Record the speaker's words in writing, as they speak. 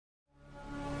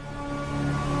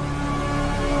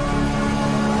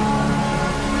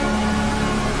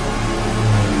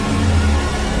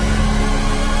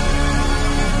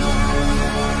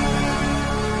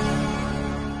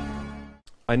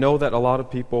I know that a lot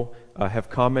of people have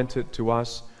commented to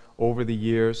us over the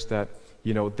years that,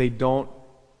 they don't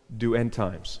do end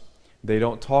times. They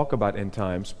don't talk about end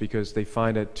times because they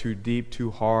find it too deep,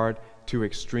 too hard, too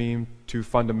extreme, too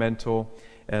fundamental.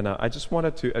 And I just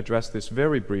wanted to address this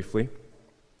very briefly.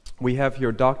 We have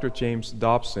here Dr. James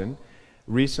Dobson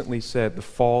recently said the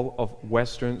fall of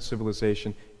Western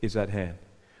civilization is at hand.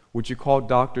 Would you call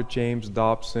Dr. James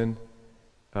Dobson,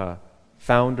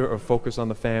 founder of Focus on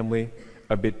the Family,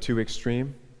 a bit too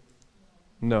extreme?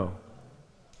 No.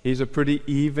 He's a pretty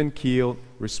even-keeled,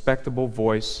 respectable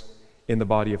voice in the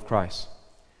body of Christ.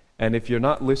 And if you're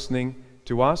not listening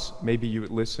to us, maybe you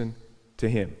would listen to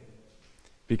him,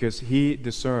 because he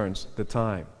discerns the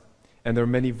time. And there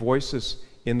are many voices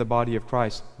in the body of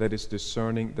Christ that is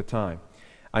discerning the time.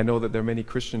 I know that there are many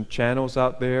Christian channels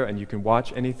out there, and you can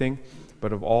watch anything,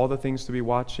 but of all the things to be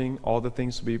watching, all the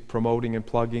things to be promoting and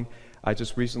plugging, I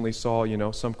just recently saw,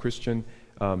 some Christian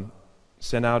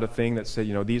sent out a thing that said,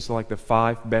 these are like the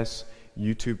 5 best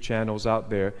YouTube channels out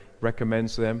there,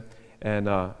 recommends them, and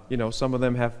some of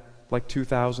them have like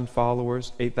 2,000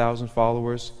 followers, 8,000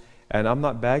 followers, and I'm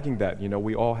not bagging that.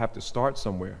 We all have to start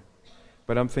somewhere.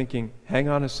 But I'm thinking, hang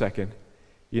on a second,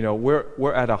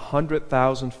 we're at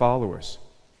 100,000 followers,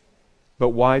 but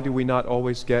why do we not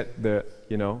always get the,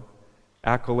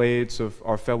 accolades of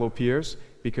our fellow peers?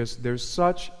 Because there's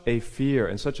such a fear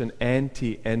and such an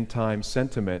anti-end time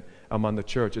sentiment among the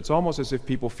church. It's almost as if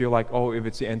people feel like, if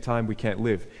it's the end time, we can't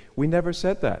live. We never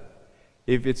said that.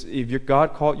 If your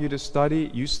God called you to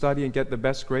study, you study and get the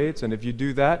best grades, and if you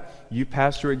do that, you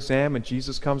pass your exam and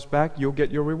Jesus comes back, you'll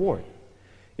get your reward.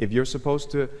 If you're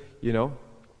supposed to,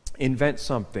 invent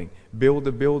something, build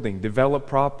a building, develop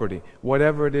property,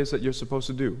 whatever it is that you're supposed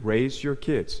to do, raise your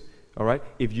kids, all right?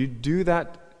 If you do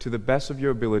that to the best of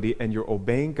your ability and you're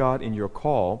obeying God in your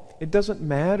call, it doesn't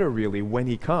matter really when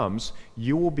He comes,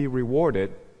 you will be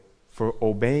rewarded for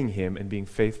obeying Him and being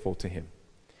faithful to Him.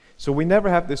 So we never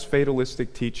have this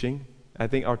fatalistic teaching. I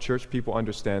think our church people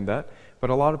understand that, but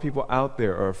a lot of people out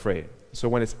there are afraid. So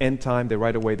when it's end time,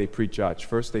 right away they prejudge.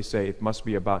 First they say it must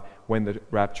be about when the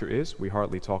rapture is. We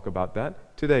hardly talk about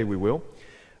that. Today we will.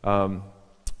 And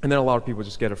then a lot of people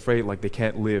just get afraid like they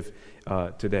can't live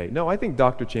today. No, I think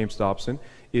Dr. James Dobson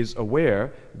is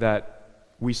aware that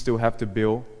we still have to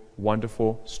build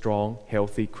wonderful, strong,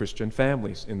 healthy Christian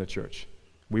families in the church.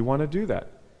 We want to do that,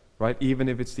 right? Even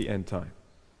if it's the end time.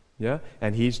 Yeah?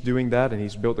 And he's doing that, and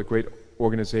he's built a great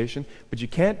organization. But you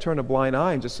can't turn a blind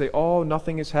eye and just say,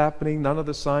 nothing is happening, none of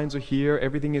the signs are here,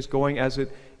 everything is going as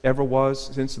it ever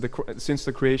was since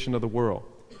the creation of the world.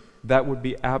 That would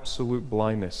be absolute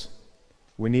blindness.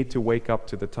 We need to wake up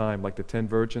to the time. Like the 10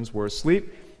 virgins were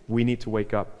asleep, we need to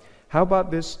wake up. How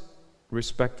about this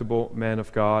respectable man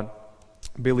of God,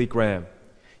 Billy Graham?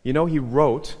 He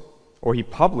wrote, or he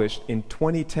published in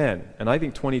 2010, and I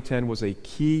think 2010 was a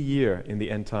key year in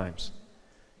the end times,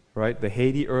 right? The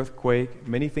Haiti earthquake,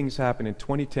 many things happened in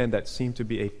 2010 that seemed to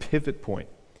be a pivot point.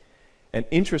 And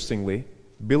interestingly,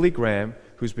 Billy Graham,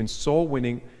 who's been soul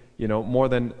winning, more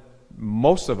than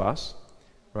most of us,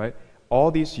 right?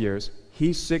 All these years,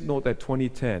 he signaled at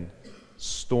 2010,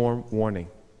 storm warning.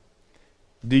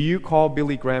 Do you call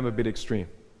Billy Graham a bit extreme?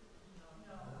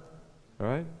 All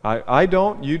right? I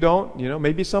don't, you don't,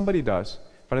 maybe somebody does,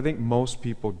 but I think most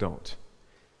people don't.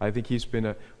 I think he's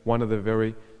been one of the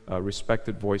very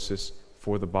respected voices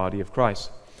for the body of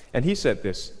Christ. And he said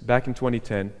this back in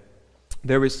 2010,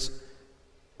 there is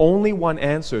only one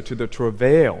answer to the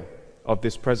travail of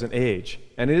this present age,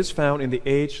 and it is found in the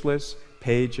ageless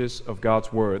pages of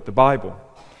God's Word, the Bible.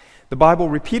 The Bible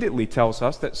repeatedly tells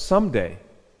us that someday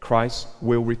Christ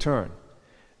will return,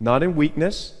 not in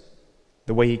weakness,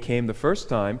 the way He came the first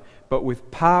time, but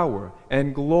with power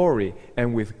and glory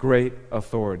and with great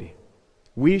authority.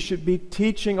 We should be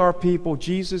teaching our people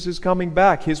Jesus is coming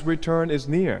back. His return is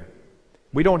near.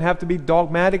 We don't have to be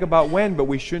dogmatic about when, but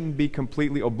we shouldn't be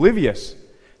completely oblivious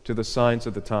to the signs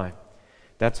of the time.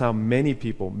 That's how many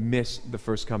people miss the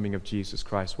first coming of Jesus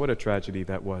Christ. What a tragedy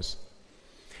that was.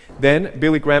 Then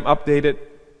Billy Graham updated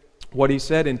what he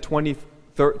said in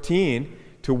 2013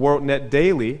 to WorldNet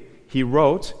Daily. He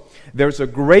wrote, "There's a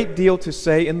great deal to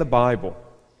say in the Bible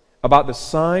about the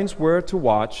signs we're to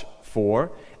watch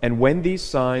for, and when these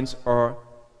signs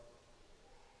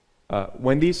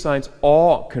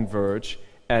all converge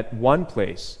at one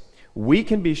place, we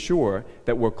can be sure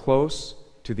that we're close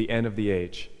to the end of the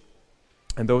age.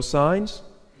 And those signs,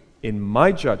 in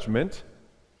my judgment,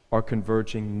 are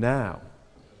converging now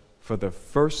for the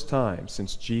first time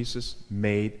since Jesus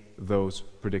made those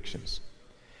predictions."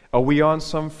 Are we on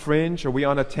some fringe? Are we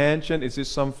on a tangent? Is this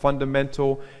some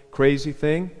fundamental crazy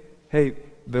thing? Hey,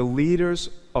 the leaders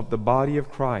of the body of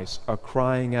Christ are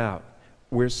crying out.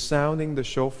 We're sounding the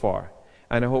shofar.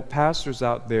 And I hope pastors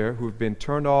out there who've been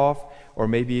turned off or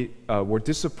maybe were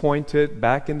disappointed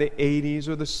back in the 80s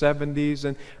or the 70s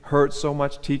and heard so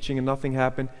much teaching and nothing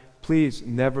happened, please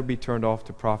never be turned off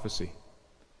to prophecy.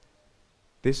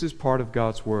 This is part of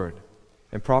God's Word.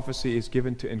 And prophecy is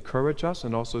given to encourage us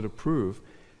and also to prove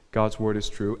God's Word is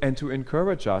true and to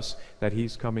encourage us that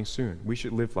He's coming soon. We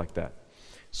should live like that.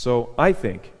 So I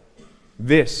think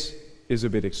this is a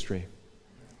bit extreme.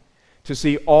 To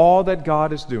see all that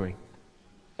God is doing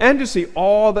and to see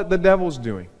all that the devil's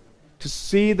doing, to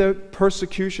see the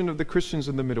persecution of the Christians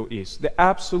in the Middle East, the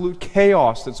absolute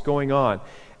chaos that's going on,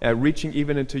 reaching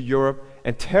even into Europe,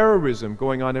 and terrorism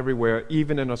going on everywhere,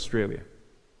 even in Australia.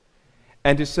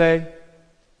 And to say,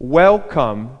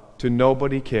 welcome to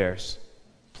nobody cares.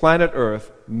 Planet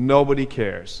Earth, nobody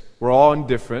cares. We're all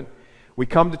indifferent. We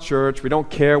come to church, we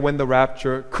don't care when the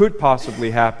rapture could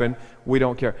possibly happen, we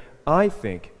don't care. I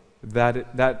think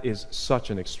that is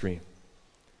such an extreme.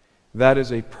 That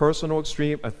is a personal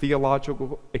extreme, a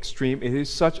theological extreme. It is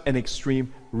such an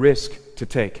extreme risk to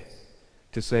take.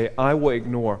 To say, I will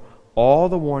ignore all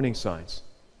the warning signs.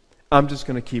 I'm just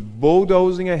going to keep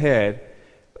bulldozing ahead,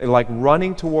 like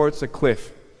running towards a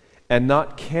cliff, and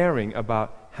not caring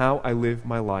about how I live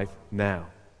my life now.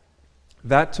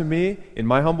 That to me, in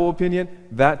my humble opinion,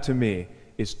 that to me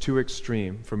is too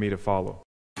extreme for me to follow.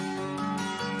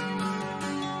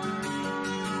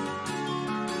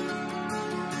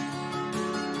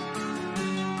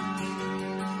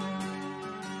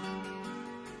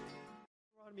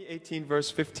 Deuteronomy 18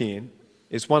 verse 15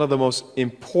 is one of the most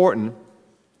important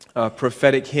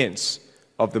prophetic hints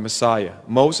of the Messiah.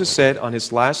 Moses said on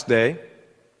his last day,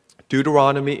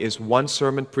 Deuteronomy is one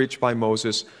sermon preached by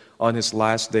Moses on his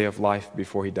last day of life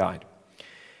before he died.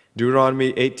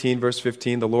 Deuteronomy 18 verse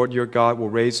 15, the Lord your God will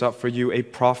raise up for you a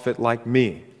prophet like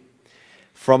me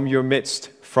from your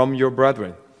midst, from your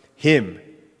brethren. Him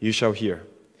you shall hear.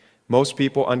 Most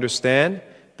people understand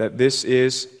that this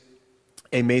is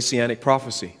a messianic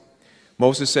prophecy.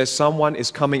 Moses says, someone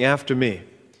is coming after me,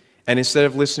 and instead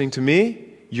of listening to me,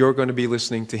 you're going to be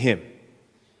listening to him.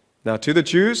 Now, to the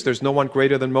Jews, there's no one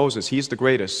greater than Moses. He's the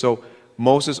greatest. So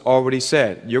Moses already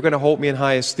said, you're going to hold me in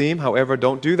high esteem. However,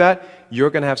 don't do that. You're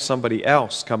going to have somebody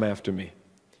else come after me.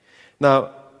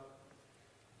 Now,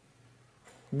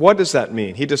 what does that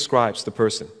mean? He describes the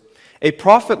person. A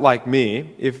prophet like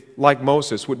me, if like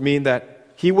Moses, would mean that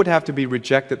he would have to be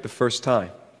rejected the first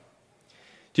time.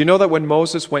 Do you know that when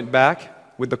Moses went back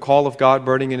with the call of God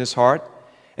burning in his heart,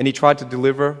 and he tried to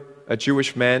deliver a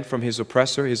Jewish man from his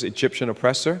oppressor, his Egyptian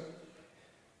oppressor,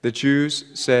 the Jews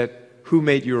said, who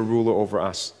made you a ruler over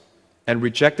us? And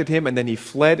rejected him, and then he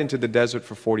fled into the desert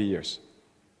for 40 years.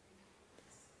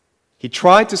 He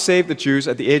tried to save the Jews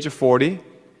at the age of 40,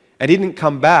 and he didn't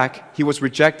come back. He was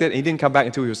rejected, and he didn't come back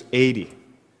until he was 80.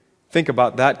 Think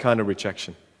about that kind of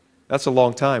rejection. That's a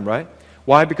long time, right?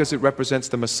 Why? Because it represents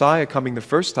the Messiah coming the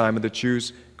first time, and the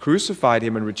Jews crucified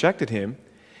him and rejected him.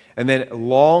 And then a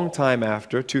long time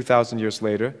after, 2,000 years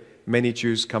later, many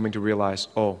Jews coming to realize,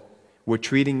 oh, we're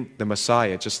treating the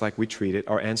Messiah just like we treated,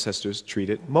 our ancestors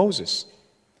treated Moses.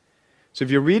 So if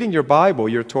you're reading your Bible,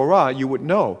 your Torah, you would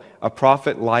know a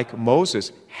prophet like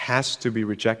Moses has to be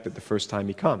rejected the first time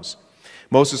he comes.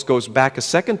 Moses goes back a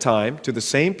second time to the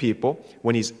same people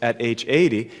when he's at age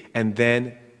 80, and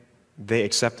then they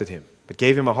accepted him. But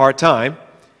gave him a hard time,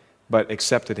 but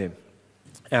accepted him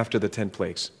after the 10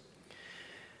 plagues.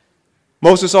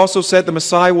 Moses also said the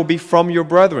Messiah will be from your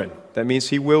brethren. That means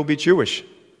he will be Jewish.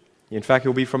 In fact,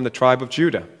 he'll be from the tribe of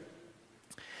Judah.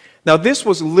 Now, this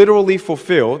was literally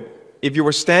fulfilled if you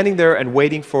were standing there and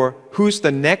waiting for who's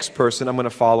the next person I'm going to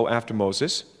follow after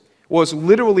Moses. Was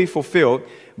literally fulfilled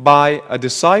by a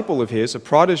disciple of his, a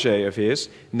protege of his,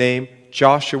 named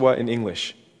Joshua in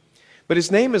English. But his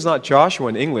name is not Joshua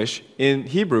in English. In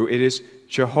Hebrew, it is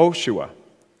Jehoshua.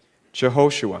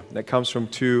 Jehoshua. That comes from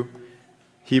two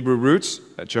Hebrew roots,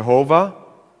 Jehovah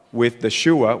with the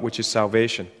Shua, which is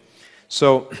salvation.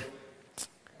 So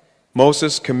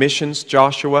Moses commissions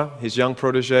Joshua, his young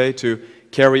protege, to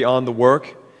carry on the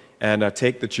work and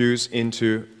take the Jews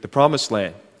into the promised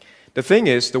land. The thing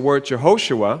is, the word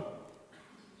Jehoshua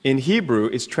in Hebrew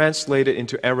is translated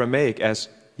into Aramaic as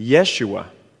Yeshua,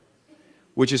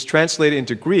 which is translated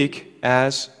into Greek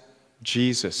as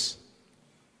Jesus.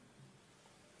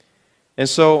 And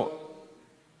so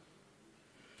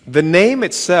the name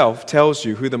itself tells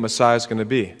you who the Messiah is going to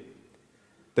be.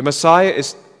 The Messiah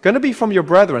is going to be from your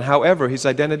brethren. However, his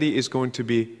identity is going to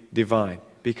be divine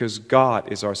because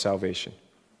God is our salvation.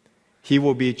 He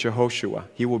will be Jehoshua.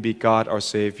 He will be God our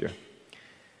Savior.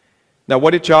 Now,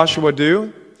 what did Joshua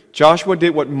do? Joshua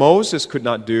did what Moses could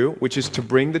not do, which is to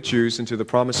bring the Jews into the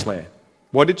promised land.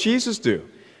 What did Jesus do?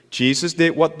 Jesus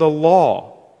did what the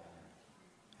law,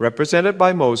 represented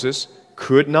by Moses,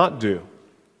 could not do.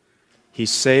 He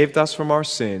saved us from our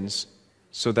sins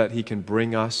so that he can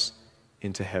bring us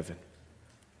into heaven.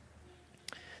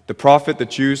 The prophet the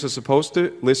Jews are supposed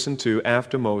to listen to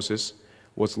after Moses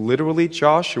was literally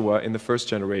Joshua in the first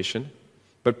generation,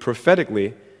 but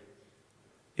prophetically,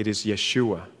 it is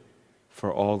Yeshua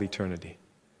for all eternity.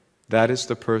 That is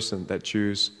the person that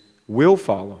Jews will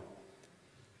follow.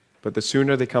 But the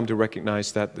sooner they come to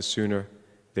recognize that, the sooner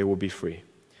they will be free.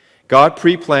 God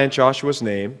pre-planned Joshua's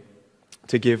name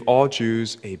to give all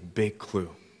Jews a big clue.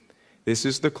 This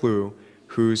is the clue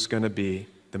who's going to be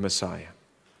the Messiah.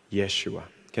 Yeshua.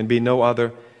 Can be no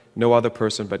other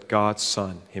person but God's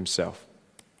Son himself.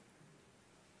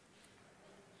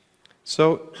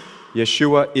 So,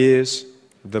 Yeshua is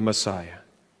the Messiah.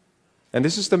 And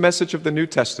this is the message of the New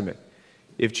Testament.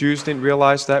 If Jews didn't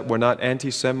realize that, we're not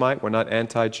anti-Semite, we're not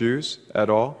anti-Jews at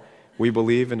all. We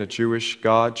believe in a Jewish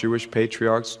God, Jewish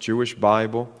patriarchs, Jewish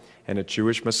Bible, and a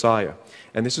Jewish Messiah.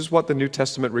 And this is what the New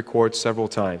Testament records several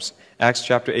times. Acts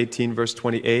chapter 18, verse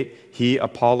 28, he,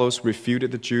 Apollos,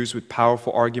 refuted the Jews with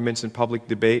powerful arguments in public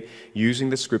debate. Using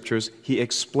the scriptures, he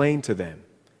explained to them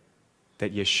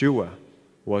that Yeshua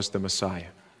was the Messiah.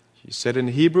 He said in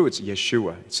Hebrew, it's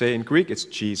Yeshua. Say in Greek, it's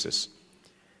Jesus.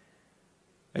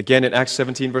 Again, in Acts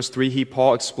 17, verse 3, he,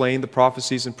 Paul, explained the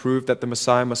prophecies and proved that the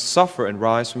Messiah must suffer and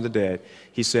rise from the dead.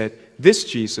 He said, this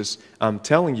Jesus I'm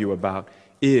telling you about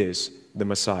is the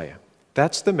Messiah.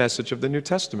 That's the message of the New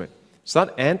Testament. It's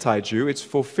not anti-Jew, it's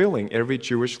fulfilling every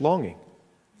Jewish longing.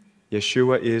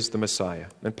 Yeshua is the Messiah.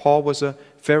 And Paul was a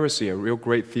Pharisee, a real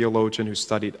great theologian who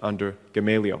studied under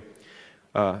Gamaliel.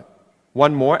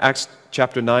 One more, Acts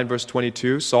chapter 9, verse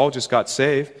 22, Saul just got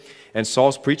saved. And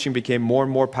Saul's preaching became more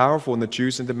and more powerful, and the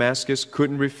Jews in Damascus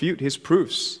couldn't refute his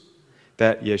proofs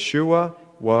that Yeshua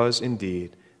was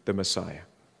indeed the Messiah.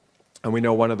 And we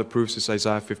know one of the proofs is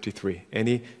Isaiah 53.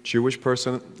 Any Jewish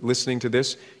person listening to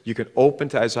this, you can open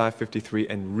to Isaiah 53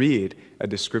 and read a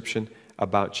description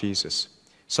about Jesus.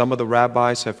 Some of the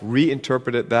rabbis have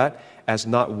reinterpreted that as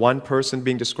not one person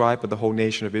being described, but the whole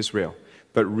nation of Israel.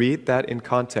 But read that in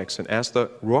context and ask the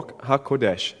Ruach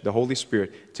HaKodesh, the Holy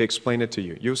Spirit, to explain it to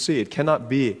you. You'll see it cannot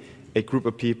be a group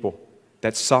of people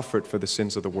that suffered for the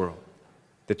sins of the world.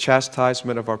 The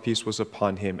chastisement of our peace was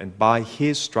upon him, and by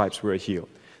his stripes we are healed.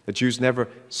 The Jews never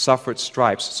suffered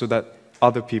stripes so that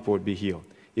other people would be healed.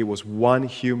 It was one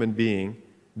human being,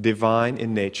 divine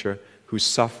in nature, who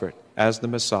suffered as the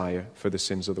Messiah for the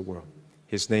sins of the world.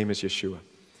 His name is Yeshua.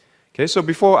 Okay, so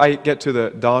before I get to the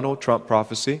Donald Trump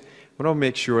prophecy, I want to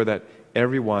make sure that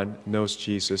everyone knows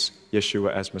Jesus,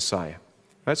 Yeshua, as Messiah.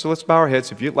 All right, so let's bow our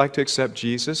heads. If you'd like to accept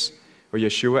Jesus or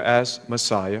Yeshua as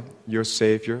Messiah, your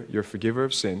Savior, your forgiver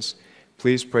of sins,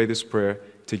 please pray this prayer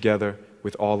together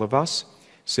with all of us.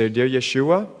 Say, dear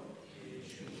Yeshua,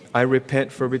 I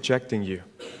repent for rejecting you.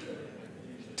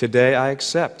 Today I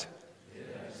accept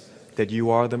that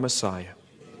you are the Messiah,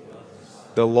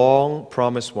 the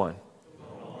long-promised one,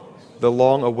 the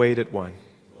long-awaited one.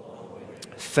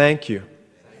 Thank you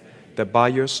that by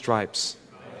your stripes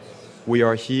we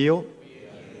are healed,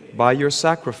 by your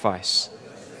sacrifice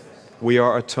we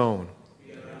are atoned,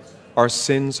 our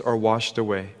sins are washed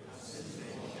away.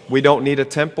 We don't need a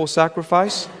temple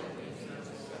sacrifice.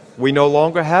 We no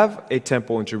longer have a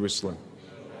temple in Jerusalem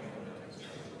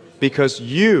because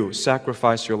you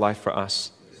sacrificed your life for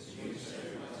us.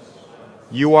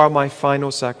 You are my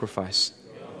final sacrifice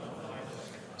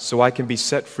so I can be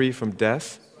set free from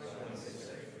death,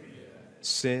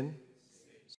 sin.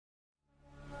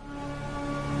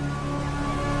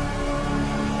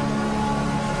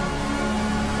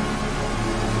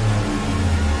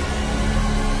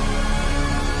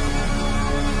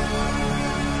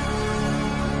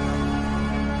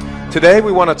 Today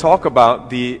we want to talk about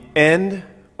the end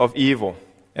of evil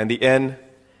and the end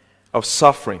of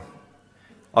suffering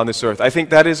on this earth. I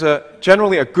think that is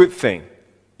generally a good thing.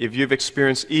 If you've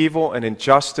experienced evil and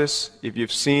injustice, if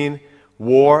you've seen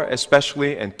war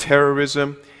especially and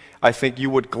terrorism, I think you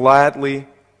would gladly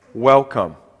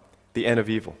welcome the end of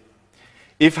evil.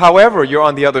 If, however, you're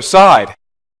on the other side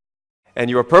and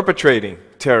you are perpetrating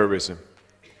terrorism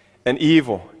and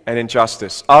evil and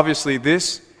injustice, obviously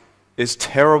this is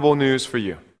terrible news for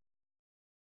you.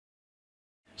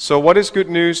 So what is good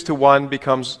news to one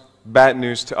becomes bad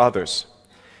news to others.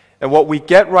 And what we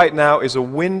get right now is a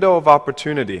window of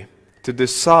opportunity to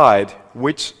decide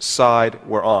which side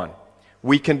we're on.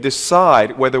 We can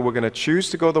decide whether we're going to choose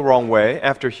to go the wrong way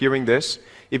after hearing this.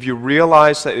 If you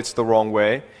realize that it's the wrong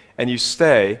way and you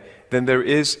stay, then there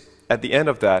is, at the end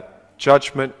of that,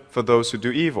 judgment for those who do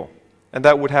evil. And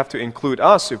that would have to include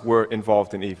us if we're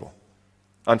involved in evil,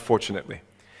 unfortunately.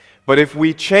 But if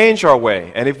we change our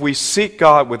way, and if we seek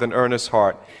God with an earnest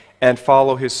heart and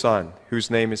follow His Son,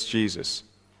 whose name is Jesus,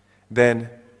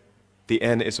 then the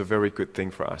end is a very good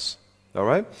thing for us. All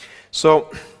right?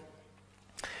 So,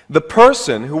 the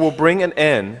person who will bring an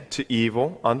end to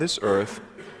evil on this earth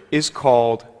is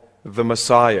called the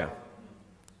Messiah.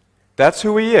 That's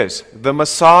who He is. The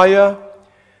Messiah,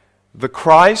 the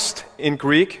Christ in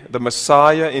Greek, the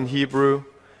Messiah in Hebrew,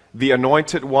 the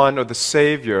Anointed One or the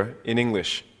Savior in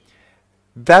English.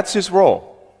 That's His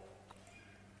role.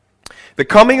 The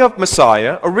coming of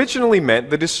Messiah originally meant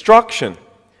the destruction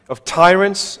of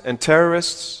tyrants and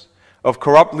terrorists, of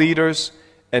corrupt leaders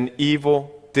and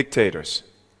evil dictators.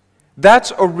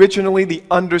 That's originally the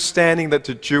understanding that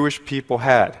the Jewish people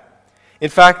had. In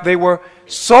fact, they were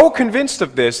so convinced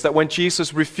of this that when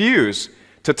Jesus refused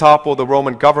to topple the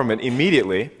Roman government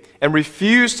immediately and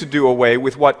refused to do away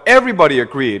with what everybody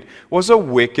agreed was a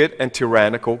wicked and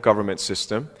tyrannical government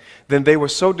system, then they were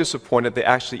so disappointed they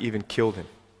actually even killed Him.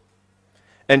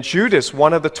 And Judas,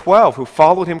 one of the 12 who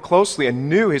followed Him closely and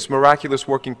knew His miraculous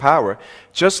working power,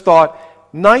 just thought,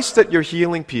 nice that you're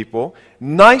healing people,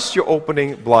 nice you're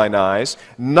opening blind eyes,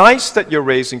 nice that you're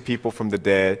raising people from the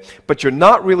dead, but you're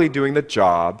not really doing the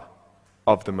job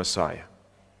of the Messiah.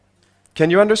 Can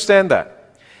you understand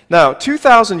that? Now,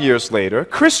 2,000 years later,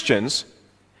 Christians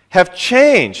have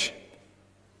changed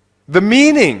the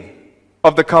meaning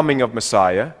of the coming of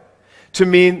Messiah to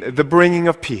mean the bringing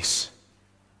of peace.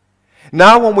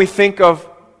 Now when we think of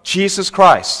Jesus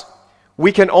Christ,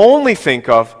 we can only think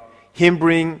of Him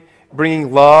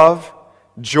bringing love,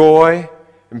 joy,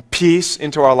 and peace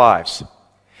into our lives.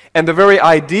 And the very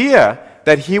idea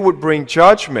that He would bring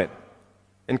judgment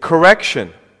and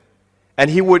correction, and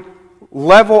He would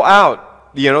level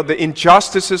out, the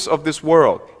injustices of this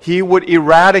world. He would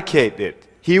eradicate it.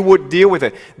 He would deal with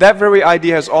it. That very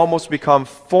idea has almost become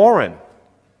foreign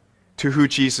to who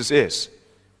Jesus is.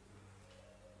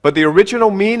 But the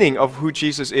original meaning of who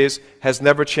Jesus is has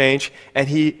never changed, and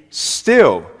He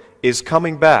still is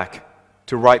coming back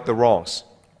to right the wrongs.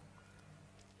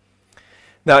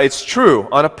 Now, it's true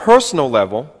on a personal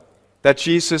level that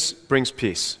Jesus brings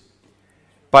peace.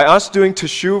 By us doing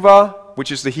teshuvah,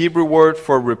 which is the Hebrew word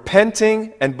for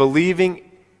repenting and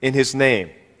believing in His name.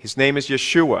 His name is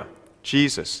Yeshua,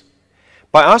 Jesus.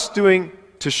 By us doing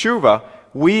teshuvah,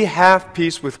 we have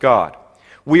peace with God.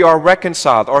 We are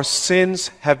reconciled. Our sins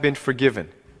have been forgiven.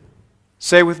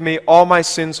 Say with me, all my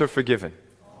sins are forgiven.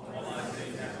 All my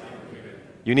sins have been forgiven.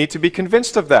 You need to be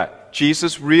convinced of that.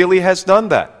 Jesus really has done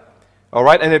that. All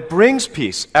right? And it brings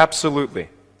peace, absolutely.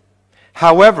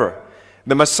 However,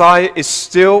 the Messiah is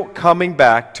still coming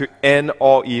back to end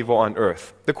all evil on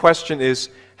earth. The question is,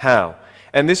 how?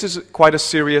 And this is quite a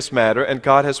serious matter, and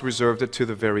God has reserved it to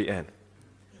the very end.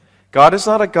 God is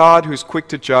not a God who's quick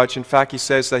to judge. In fact, He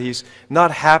says that He's not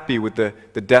happy with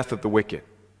the death of the wicked.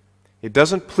 It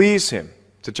doesn't please Him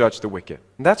to judge the wicked.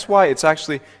 And that's why it's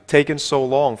actually taken so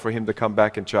long for Him to come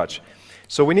back and judge.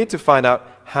 So we need to find out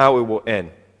how it will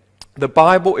end. The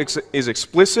Bible is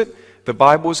explicit. The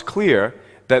Bible is clear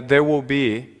that there will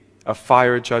be a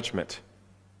fire judgment.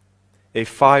 A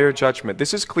fire judgment.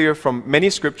 This is clear from many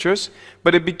scriptures,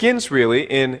 but it begins really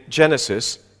in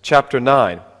Genesis chapter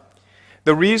 9.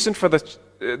 The reason for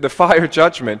the fire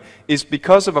judgment is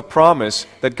because of a promise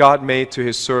that God made to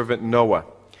His servant Noah.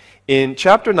 In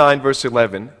chapter 9, verse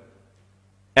 11,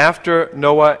 after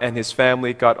Noah and his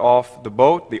family got off the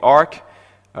boat, the ark,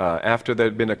 after there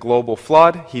had been a global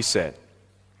flood, he said,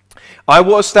 I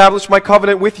will establish my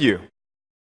covenant with you.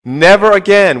 Never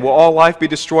again will all life be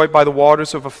destroyed by the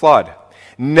waters of a flood.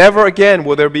 Never again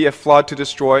will there be a flood to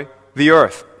destroy the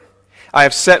earth. I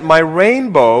have set my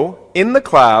rainbow in the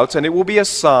clouds, and it will be a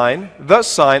sign, the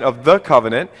sign of the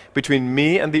covenant between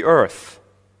me and the earth.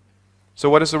 So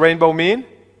what does the rainbow mean?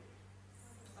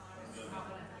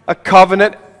 A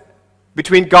covenant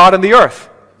between God and the earth.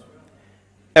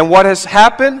 And what has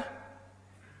happened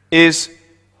is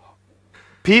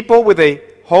people with a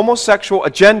homosexual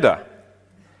agenda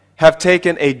have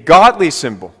taken a godly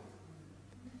symbol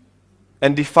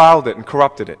and defiled it and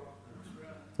corrupted it.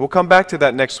 We'll come back to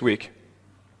that next week.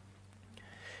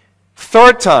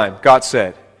 Third time, God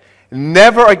said,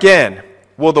 never again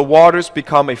will the waters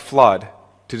become a flood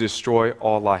to destroy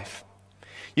all life.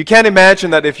 You can't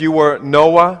imagine that if you were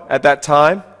Noah at that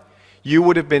time, you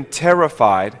would have been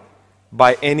terrified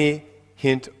by any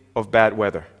hint of bad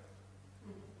weather.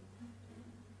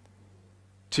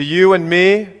 To you and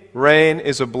me, rain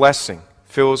is a blessing.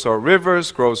 Fills our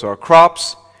rivers, grows our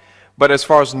crops. But as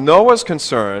far as Noah's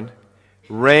concerned,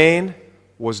 rain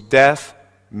was death,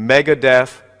 mega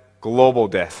death, global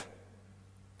death.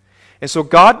 And so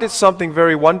God did something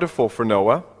very wonderful for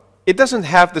Noah. It doesn't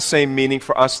have the same meaning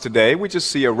for us today. We just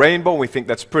see a rainbow and we think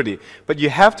that's pretty. But you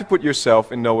have to put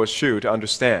yourself in Noah's shoe to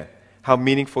understand how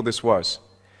meaningful this was.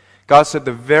 God said,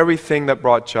 the very thing that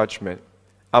brought judgment,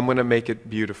 I'm going to make it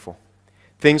beautiful.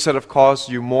 Things that have caused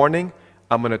you mourning,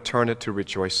 I'm going to turn it to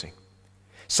rejoicing.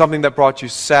 Something that brought you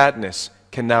sadness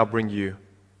can now bring you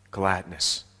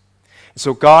gladness. And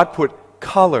so God put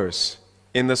colors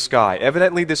in the sky.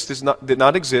 Evidently, this did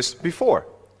not exist before.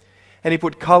 And He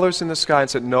put colors in the sky and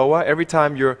said, Noah, every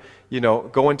time you're,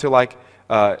 go into like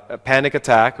a panic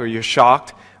attack or you're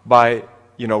shocked by,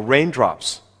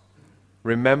 raindrops,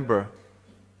 remember,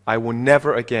 I will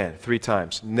never again, 3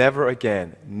 times, never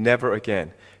again,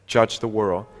 judge the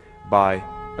world by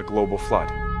a global flood.